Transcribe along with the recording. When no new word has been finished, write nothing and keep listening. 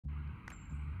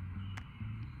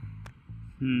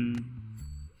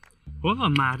Hol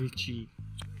van már Ricsi?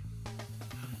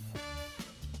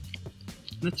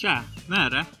 Na csá,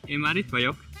 merre? Én már itt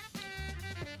vagyok.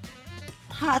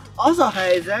 Hát az a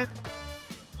helyzet,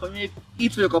 hogy még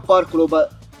itt vagyok a parkolóban,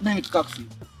 nem itt taxi.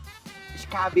 És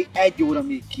kb. 1 óra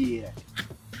még kiérek.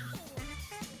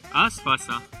 Az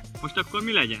fasza. Most akkor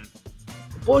mi legyen?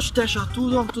 Postesa,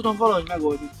 tudom valahogy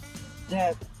megoldni.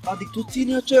 De addig tudsz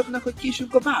írni a csajoknak, hogy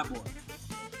késünk a bából?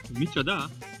 Micsoda?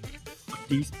 A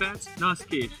 10 perc? Na az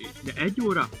késés. De 1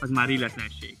 óra? Az már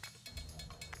illetlenség.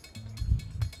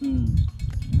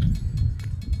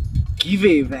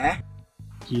 Kivéve...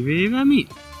 Kivéve mi?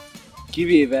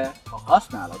 Kivéve, ha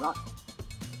használod azt.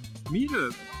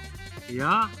 Miről?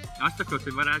 Ja, azt akarod,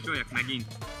 hogy varázsoljak megint?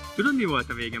 Tudod, mi volt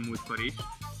a vége múltkor is?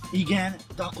 Igen,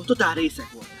 de akkor totál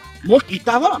részek voltál. Most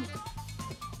ittál valamit?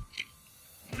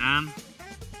 Nem.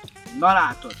 Na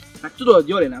látod, meg tudod,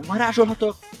 jól én nem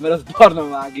varázsolhatok, mert az barna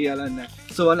mágia lenne.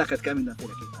 Szóval neked kell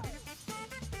mindenféleképpen.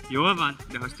 Jól van,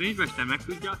 de ha Strange-mester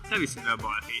megtudja, te viszed el a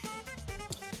balhét.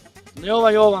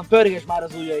 Jó van, pörgés már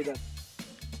az ujjaidat.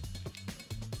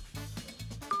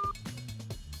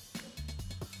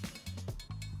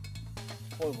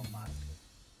 Hol van már?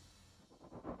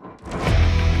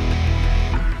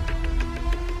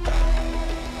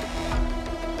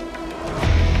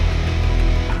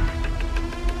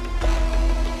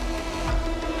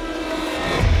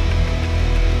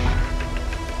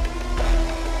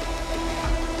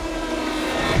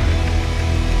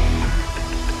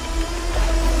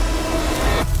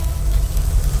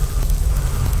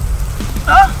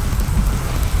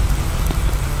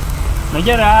 Na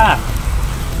gyere át!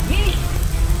 Mi?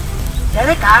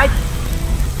 Gyerek ágy!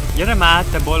 Gyere már,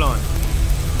 te bolond!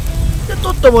 De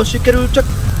tudtam, hogy sikerült, csak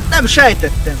nem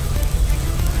sejtettem.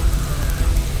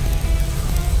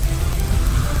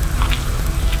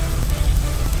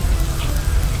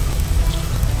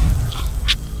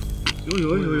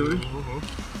 Jaj.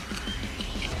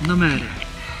 Na merre?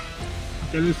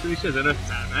 Először is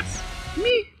 1500 lesz. Mi?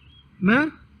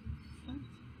 Mert?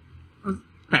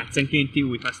 Percenkénti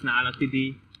új használati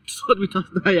díj. Tudod, mit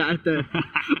használjál te?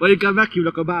 Vagy inkább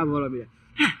meghívlak a bába valamire.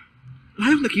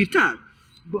 Lányoknak írtál?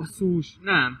 Basszus,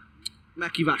 nem.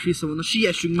 Meghívás visszavonna,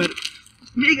 siessünk, mert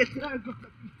még egyszer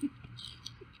elkapnak.